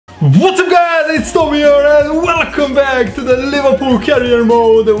What's up guys, it's Tommy here and welcome back to the Liverpool career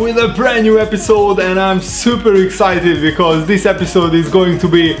mode with a brand new episode, and I'm super excited because this episode is going to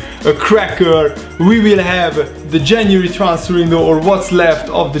be a cracker. We will have the January transfer window, or what's left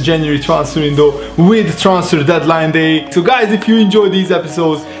of the January transfer window, with transfer deadline day. So guys, if you enjoy these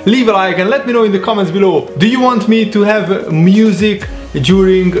episodes, leave a like and let me know in the comments below. Do you want me to have music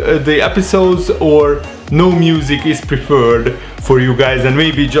during the episodes, or no music is preferred for you guys, and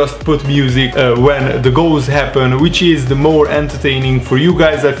maybe just put music when the goals happen, which is the more entertaining for you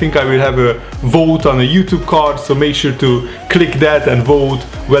guys? I think I will have a vote on a YouTube card, so make sure to click that and vote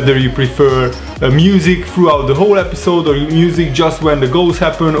whether you prefer music throughout the whole episode, or music just when the goals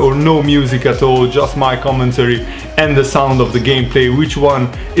happen, or no music at all, just my commentary and the sound of the gameplay. Which one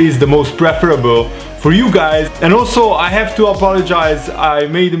is the most preferable for you guys? And also I have to apologize, I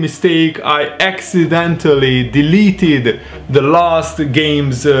made a mistake. I accidentally deleted the last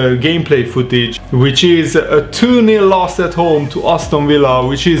game's gameplay footage, which is a 2-0 loss at home to Aston Villa,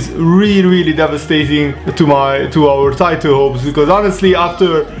 which is really devastating to our title hopes, because honestly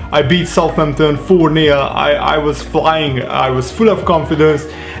after I beat Southampton 4-0 I was flying, I was full of confidence,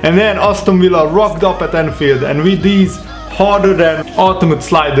 and then Aston Villa rocked up at Anfield, and with these harder than ultimate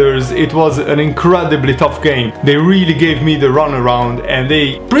sliders, it was an incredibly tough game. They really gave me the runaround and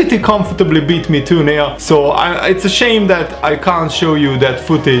they pretty comfortably beat me 2-0. So it's a shame that I can't show you that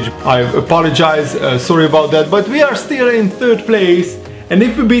footage. I apologize, sorry about that, but we are still in 3rd place, and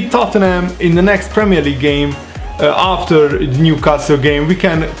if we beat Tottenham in the next Premier League game, after the Newcastle game, we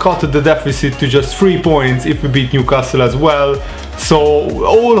can cut the deficit to just 3 points if we beat Newcastle as well. So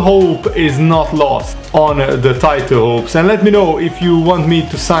all hope is not lost on the title hopes. And let me know if you want me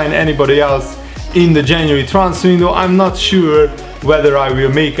to sign anybody else in the January transfer window. I'm not sure whether I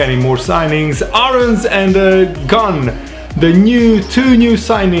will make any more signings. Aarons and Gunn, the two new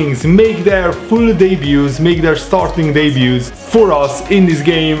signings, make their full debuts, make their starting debuts for us in this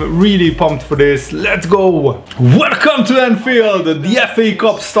game. Really pumped for this. Let's go! Welcome to Anfield! The FA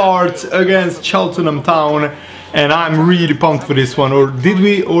Cup starts against Cheltenham Town, and I'm really pumped for this one. Or did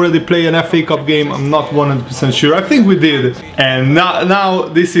we already play an FA Cup game? I'm not 100% sure. I think we did. And now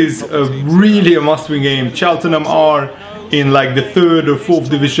this is really a must-win game. Cheltenham are in like the 3rd or 4th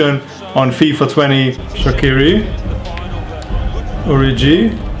division on FIFA 20. Shaqiri,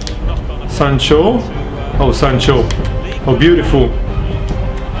 Origi, Sancho. Oh, Sancho. Oh, beautiful.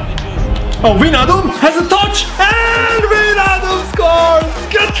 Oh, Wijnaldum has a touch, and Wijnaldum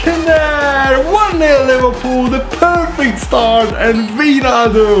scores! Get in there! 1-0 Liverpool, the perfect start, and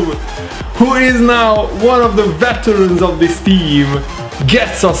Wijnaldum, who is now one of the veterans of this team,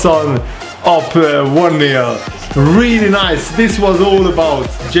 gets us on up 1-0. Really nice. This was all about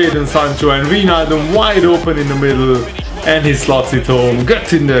Jadon Sancho, and Wijnaldum wide open in the middle, and he slots it home.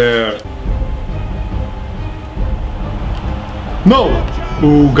 Get in there. No!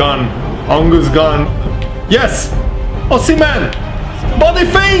 Ooh, Gunn. Angus Gunn. Yes! Osimhen! Body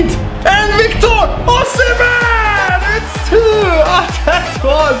feint! And Victor Osimhen! It's 2! Oh, that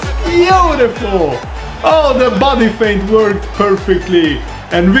was beautiful! Oh, the body feint worked perfectly.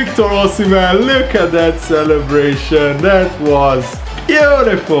 And Victor Osimhen, look at that celebration. That was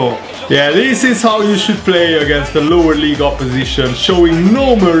beautiful. Yeah, this is how you should play against a lower league opposition, showing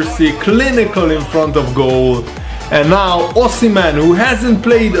no mercy, clinical in front of goal. And now Osimhen, who hasn't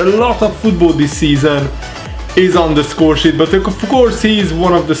played a lot of football this season, is on the score sheet, but of course he is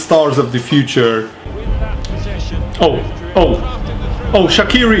one of the stars of the future. Oh,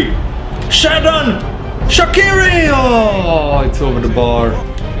 Shaqiri! Shadon! Shaqiri! Oh, it's over the bar.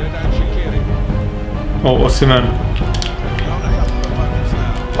 Oh, Osimhen.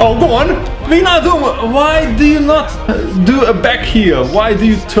 Oh, go on! Wijnaldum, why do you not do a back heel? Why do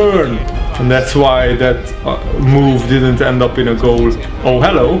you turn? And that's why that move didn't end up in a goal. Oh,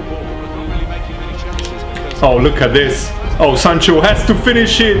 hello. Oh, look at this. Oh, Sancho has to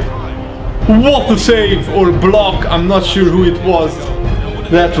finish it. What a save, or block. I'm not sure who it was.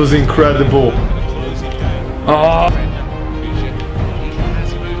 That was incredible. Ah.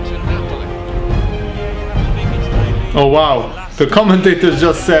 Oh, wow. The commentators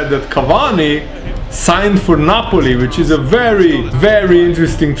just said that Cavani signed for Napoli, which is a very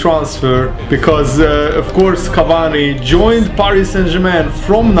interesting transfer, because of course Cavani joined Paris Saint-Germain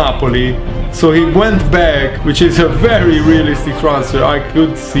from Napoli, so he went back, which is a very realistic transfer. I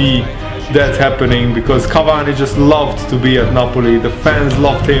could see that happening because Cavani just loved to be at Napoli. The fans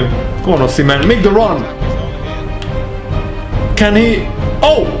loved him. Go on, Osimhen, make the run. Can he?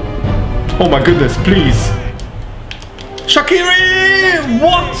 Oh my goodness, please. Shaqiri!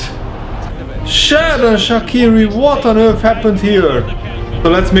 What? Shadon Shaqiri, what on earth happened here? So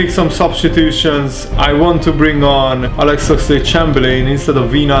let's make some substitutions. I want to bring on Alex Oxlade-Chamberlain instead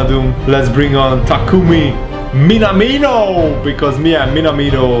of Wijnaldum. Let's bring on Takumi Minamino, because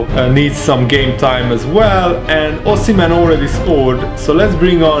Minamino needs some game time as well, and Osimhen already scored. So let's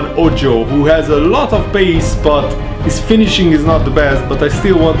bring on Ojo, who has a lot of pace, but his finishing is not the best, but I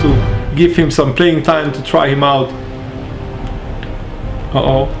still want to give him some playing time to try him out.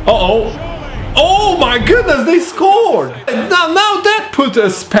 Oh my goodness, they scored! Now that put a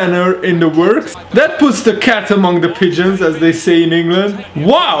spanner in the works. That puts the cat among the pigeons, as they say in England.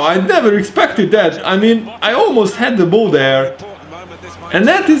 Wow, I never expected that. I mean, I almost had the ball there. And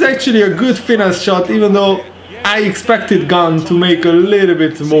that is actually a good finesse shot, even though I expected Gunn to make a little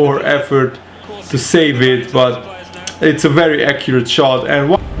bit more effort to save it, but it's a very accurate shot.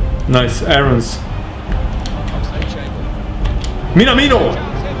 And nice errands. Minamino!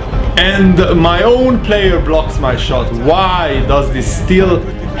 And my own player blocks my shot. Why does this still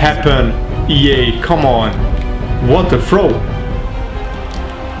happen? EA, come on. What a throw.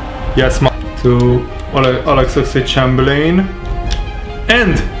 Yes, to Alex Oxlade-Chamberlain.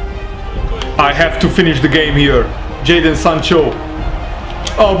 And I have to finish the game here. Jadon Sancho.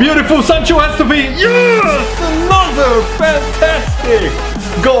 Oh, beautiful. Sancho has to be. Yes! Another fantastic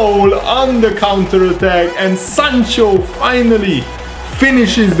goal on the counter attack. And Sancho finally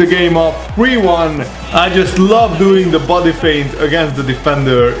finishes the game off 3-1. I just love doing the body feint against the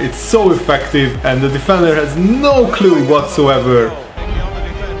defender. It's so effective and the defender has no clue whatsoever.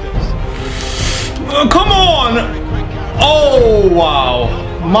 Come on! Oh wow!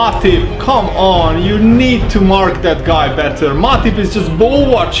 Matip, come on, you need to mark that guy better. Matip is just ball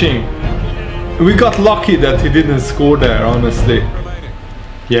watching. We got lucky that he didn't score there, honestly.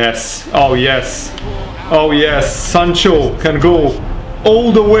 Yes, oh yes. Oh yes, Sancho can go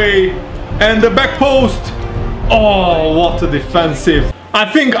all the way, and the back post. Oh, what a defensive. I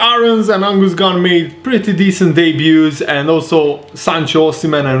think Aarons and Angus Gunn made pretty decent debuts, and also Sancho,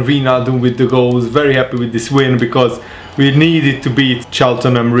 Osimhen and Wijnaldum with the goals. Very happy with this win because we needed to beat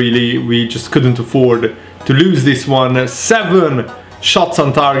Cheltenham really. We just couldn't afford to lose this one. 7 shots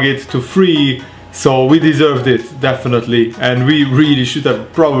on target to 3. So we deserved it, definitely, and we really should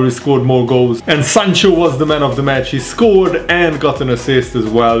have probably scored more goals. And Sancho was the man of the match. He scored and got an assist as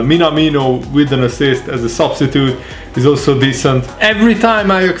well. Minamino with an assist as a substitute is also decent. Every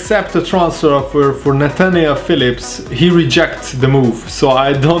time I accept a transfer offer for Nathaniel Phillips, he rejects the move. So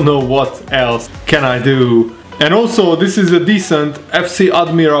I don't know what else can I do. And also, this is a decent FC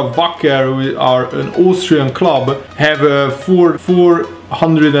Admira Wacker, who are an Austrian club, have a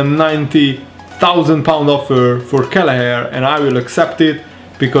 490,000 offer for Kelleher, and I will accept it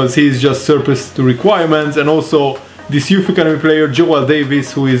because he's just surplus to requirements. And also this youth academy player Joel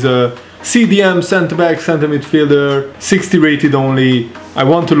Davis, who is a CDM centre-back, centre midfielder, 60 rated only. I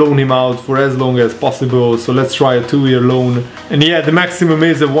want to loan him out for as long as possible, so let's try a 2-year loan. And yeah, the maximum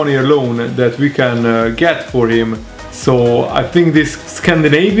is a 1-year loan that we can get for him. So I think this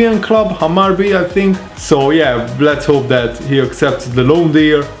Scandinavian club, Hammarby, I think. So yeah, let's hope that he accepts the loan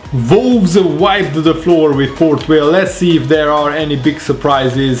deal. Wolves wiped the floor with Port Vale. Let's see if there are any big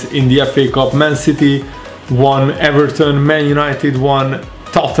surprises in the FA Cup. Man City won, Everton, Man United won,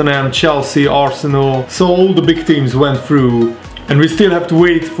 Tottenham, Chelsea, Arsenal. So all the big teams went through. And we still have to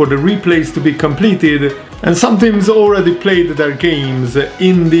wait for the replays to be completed. And some teams already played their games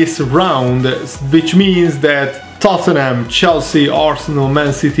in this round, which means that Tottenham, Chelsea, Arsenal,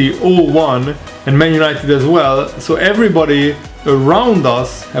 Man City all won, and Man United as well. So everybody around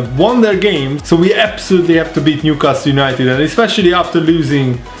us have won their games. So we absolutely have to beat Newcastle United, and especially after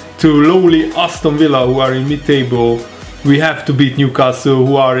losing to lowly Aston Villa, who are in mid-table, we have to beat Newcastle,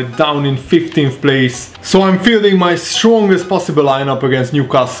 who are down in 15th place. So I'm fielding my strongest possible lineup against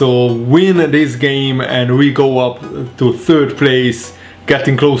Newcastle, win this game, and we go up to 3rd place,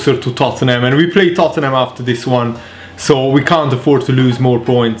 getting closer to Tottenham. And we play Tottenham after this one, so we can't afford to lose more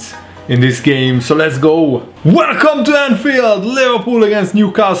points in this game. So let's go. Welcome to Anfield. Liverpool against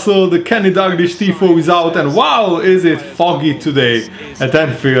Newcastle. The Kenny Dalglish tifo is out, and wow, is it foggy today at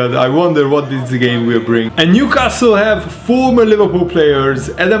Anfield. I wonder what this game will bring. And Newcastle have former Liverpool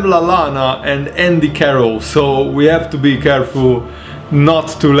players Adam Lallana and Andy Carroll, so we have to be careful not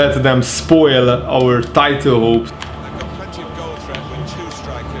to let them spoil our title hopes.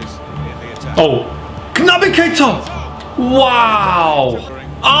 Oh, Naby Keita! Wow!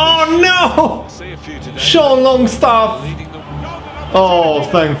 Oh no! Sean Longstaff! Oh,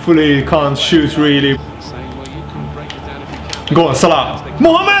 thankfully he can't shoot really. Go on, Salah!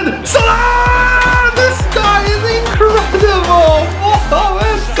 Mohamed Salah! This guy is incredible!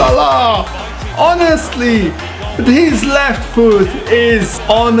 Mohamed Salah! Honestly, His left foot is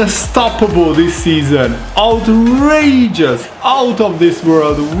unstoppable this season. Outrageous, out of this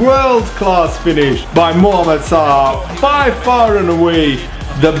world, world-class finish by Mohamed Salah. By far and away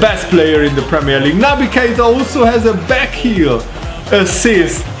the best player in the Premier League. Naby Keita also has a back heel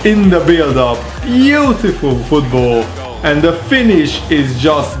assist in the build-up. Beautiful football. And the finish is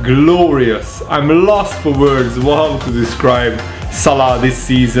just glorious. I'm lost for words how to describe Salah this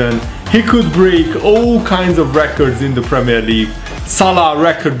season. He could break all kinds of records in the Premier League. Salah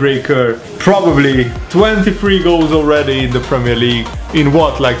record breaker, probably 23 goals already in the Premier League. In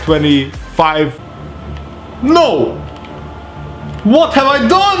what, like 25? No! What have I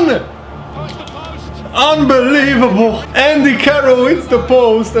done? Unbelievable! Andy Carroll hits the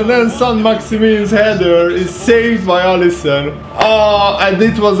post and then Saint-Maximin's header is saved by Alisson. And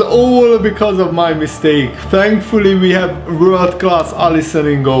it was all because of my mistake. Thankfully we have world-class Alisson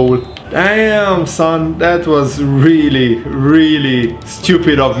in goal. Damn, son, that was really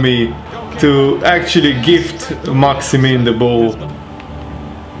stupid of me to actually gift Maximin the ball.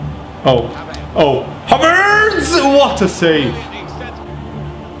 Oh, Havertz! What a save!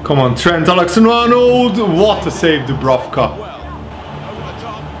 Come on, Trent Alexander-Arnold! What a save, Dubravka!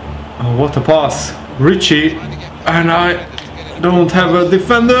 Oh, what a pass! Richie, and I don't have a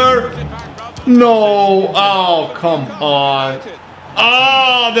defender. No! Oh, come on!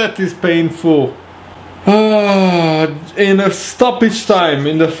 Ah, that is painful. In a stoppage time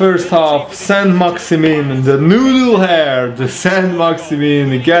in the first half, Saint-Maximin, the noodle hair, the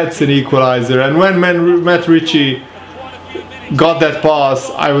Saint-Maximin gets an equalizer, and when Matt Ritchie got that pass,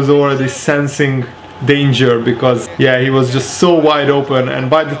 I was already sensing danger because, yeah, he was just so wide open, and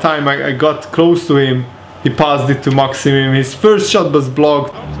by the time I got close to him, he passed it to Maximin. His first shot was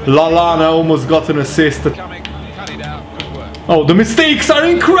blocked. Lallana almost got an assist. Oh, the mistakes are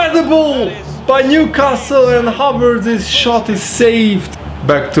incredible by Newcastle, and Havertz's shot is saved.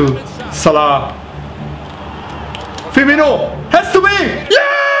 Back to Salah. Firmino has to be!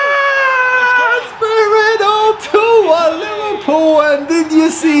 Yes! Firmino 2-1 Liverpool, and did you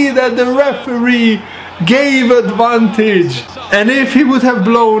see that the referee gave advantage? And if he would have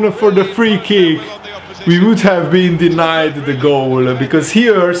blown for the free kick, we would have been denied the goal, because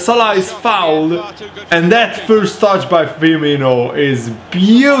here Salah is fouled, and that first touch by Firmino is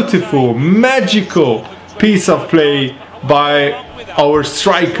beautiful, magical piece of play by our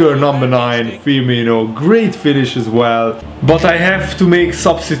striker number 9, Firmino. Great finish as well. But I have to make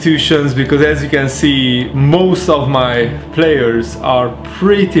substitutions because, as you can see, most of my players are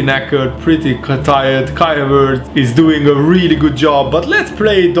pretty knackered, pretty tired. Kai Havertz is doing a really good job, but let's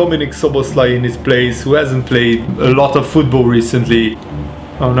play Dominic Szoboszlai in his place, who hasn't played a lot of football recently.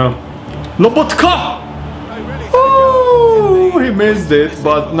 Oh no. Lobotka! Oh, he missed it,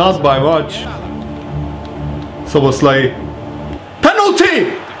 but not by much. Szoboszlai. Penalty!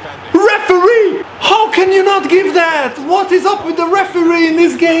 Referee! How can you not give that? What is up with the referee in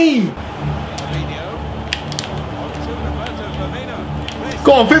this game?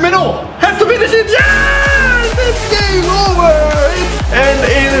 Go on, Firmino! Has to finish it! Yes! It's game over! And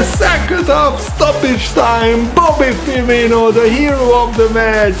in a second of stoppage time, Bobby Firmino, the hero of the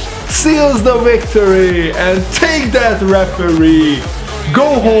match, seals the victory. And take that, referee!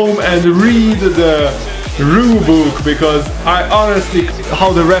 Go home and read the rule book, because I honestly,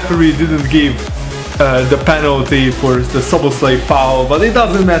 how the referee didn't give the penalty for the Szoboszlai foul, but it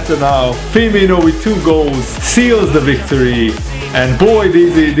doesn't matter now. Firmino with 2 goals seals the victory, and boy,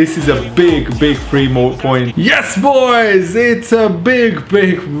 this is a big 3 more point. Yes, boys, it's a big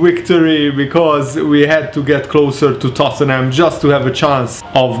victory, because we had to get closer to Tottenham just to have a chance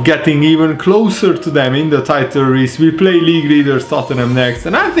of getting even closer to them in the title race. We play league leaders Tottenham next,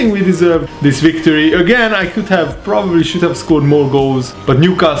 and I think we deserve this victory. Again, I probably should have scored more goals, but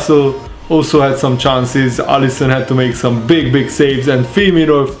Newcastle also had some chances. Alisson had to make some big saves, and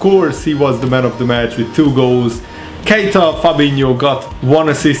Firmino, of course, he was the man of the match with 2 goals. Keita, Fabinho got 1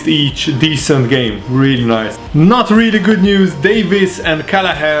 assist each. Decent game, really nice. Not really good news. Davis and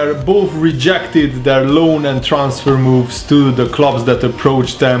Kelleher both rejected their loan and transfer moves to the clubs that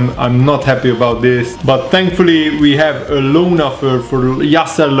approached them. I'm not happy about this, but thankfully we have a loan offer for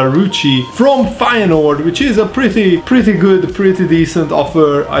Yasser Larouci from Feyenoord, which is a pretty good, pretty decent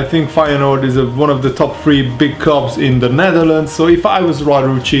offer. I think Feyenoord is one of the top 3 big clubs in the Netherlands, so if I was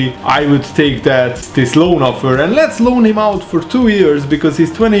Larouci, I would take this loan offer, and let's loan him out for 2 years, because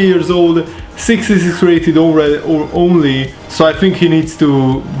he's 20 years old, 66 rated only, so I think he needs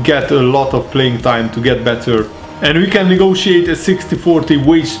to get a lot of playing time to get better. And we can negotiate a 60-40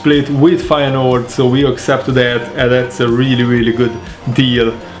 wage split with Feyenoord, so we accept that, and that's a really good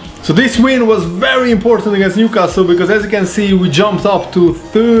deal. So this win was very important against Newcastle because as you can see we jumped up to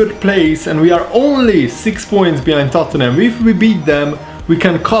 3rd place and we are only 6 points behind Tottenham. If we beat them, we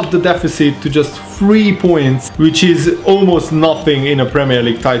can cut the deficit to just 3 points, which is almost nothing in a Premier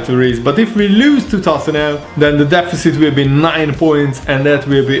League title race. But if we lose to Tottenham, then the deficit will be 9 points and that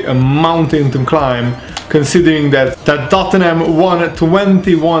will be a mountain to climb, considering that Tottenham won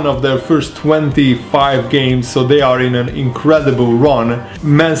 21 of their first 25 games, so they are in an incredible run.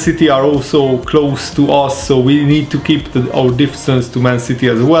 Man City are also close to us, so we need to keep our distance to Man City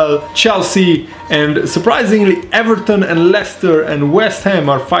as well. Chelsea and surprisingly Everton and Leicester and West Ham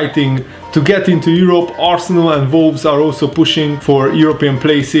are fighting to get into Europe. Arsenal and Wolves are also pushing for European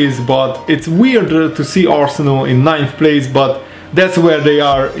places, but it's weird to see Arsenal in 9th place, but that's where they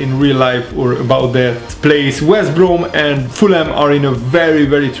are in real life, or about that place. West Brom and Fulham are in a very,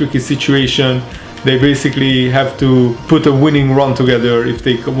 very tricky situation. They basically have to put a winning run together if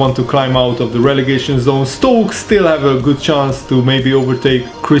they want to climb out of the relegation zone. Stoke still have a good chance to maybe overtake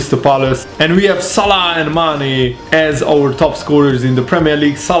Crystal Palace. And we have Salah and Mane as our top scorers in the Premier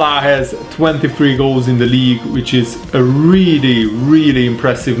League. Salah has 23 goals in the league, which is a really, really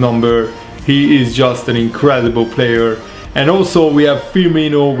impressive number. He is just an incredible player. And also we have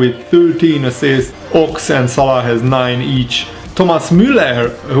Firmino with 13 assists. Ox and Salah has 9 each. Thomas Müller,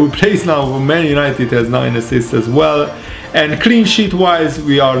 who plays now for Man United, has 9 assists as well. And clean sheet wise,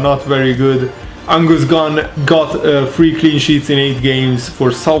 we are not very good. Angus Gunn got 3 clean sheets in 8 games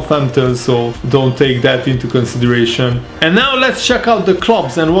for Southampton, so don't take that into consideration. And now let's check out the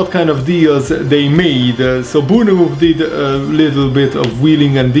clubs and what kind of deals they made. So Bournemouth did a little bit of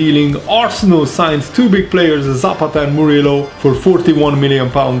wheeling and dealing. Arsenal signed 2 big players, Zapata and Murillo, for £41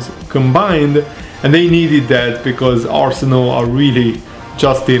 million combined. And they needed that because Arsenal are really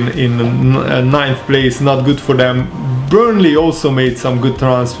just in 9th place, not good for them. Burnley also made some good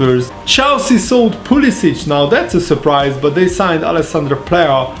transfers. Chelsea sold Pulisic, now that's a surprise, but they signed Alessandro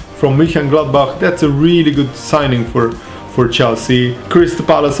Plea from Mönchengladbach. That's a really good signing for Chelsea. Crystal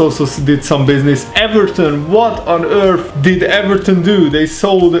Palace also did some business. Everton, what on earth did Everton do? They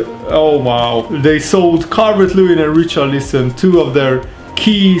sold, oh wow, they sold Calvert-Lewin and Richarlison, 2 of their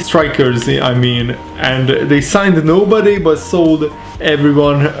key strikers, I mean, and they signed nobody but sold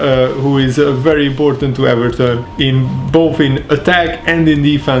everyone who is very important to Everton. Both in attack and in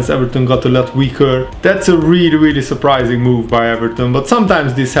defense, Everton got a lot weaker. That's a really, really surprising move by Everton, but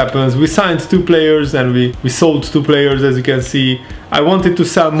sometimes this happens. We signed 2 players and we sold 2 players, as you can see. I wanted to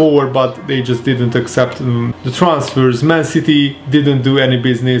sell more, but they just didn't accept the transfers. Man City didn't do any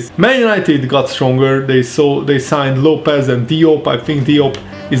business. Man United got stronger. They signed Lopez and Diop. I think Diop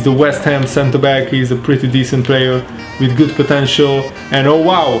is the West Ham centre-back. He's a pretty decent player with good potential. And oh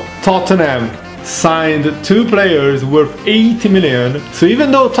wow, Tottenham signed 2 players worth 80 million. So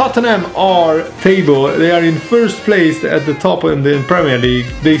even though Tottenham are table, they are in 1st place at the top in the Premier League,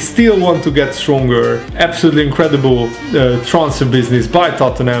 they still want to get stronger. Absolutely incredible transfer business by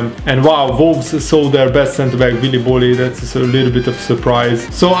Tottenham. And wow, Wolves sold their best centre-back, Willy Boly. That's a little bit of a surprise.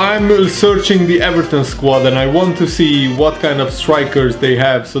 So I'm searching the Everton squad and I want to see what kind of strikers they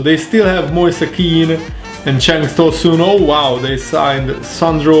have. So they still have Moise Kean and Chang Tosun. Oh wow, they signed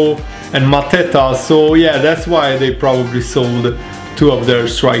Sandro and Mateta, so yeah, that's why they probably sold 2 of their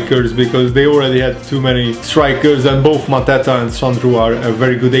strikers, because they already had too many strikers, and both Mateta and Sandro are a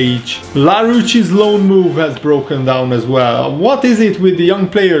very good age. Larouchi's loan move has broken down as well. What is it with the young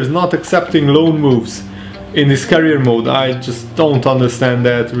players not accepting loan moves in this career mode? I just don't understand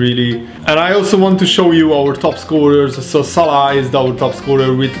that really. And I also want to show you our top scorers. So Salah is our top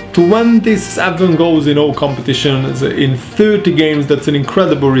scorer with 27 goals in all competitions in 30 games. That's an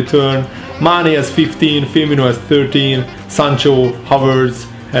incredible return. Mane has 15, Firmino has 13, Sancho, Havertz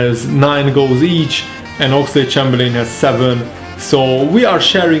has 9 goals each, and Oxlade-Chamberlain has 7. So we are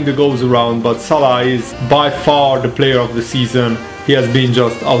sharing the goals around, but Salah is by far the player of the season. He has been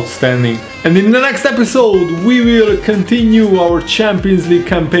just outstanding. And in the next episode we will continue our Champions League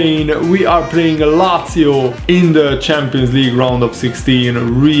campaign. We are playing Lazio in the Champions League round of 16.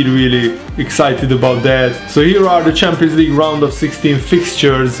 Really excited about that. So here are the Champions League round of 16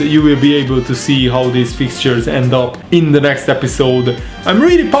 fixtures. You will be able to see how these fixtures end up in the next episode. I'm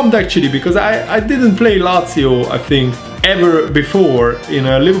really pumped actually, because I didn't play Lazio, I think, ever before in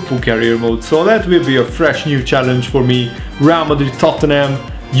a Liverpool career mode, so that will be a fresh new challenge for me. Real Madrid, Tottenham,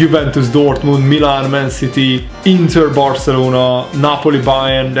 Juventus, Dortmund, Milan, Man City, Inter, Barcelona, Napoli,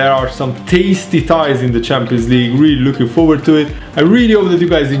 Bayern. There are some tasty ties in the Champions League. Really looking forward to it. I really hope that you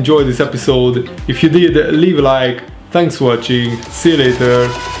guys enjoyed this episode. If you did, leave a like. Thanks for watching. See you later.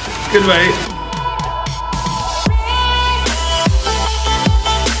 Goodbye.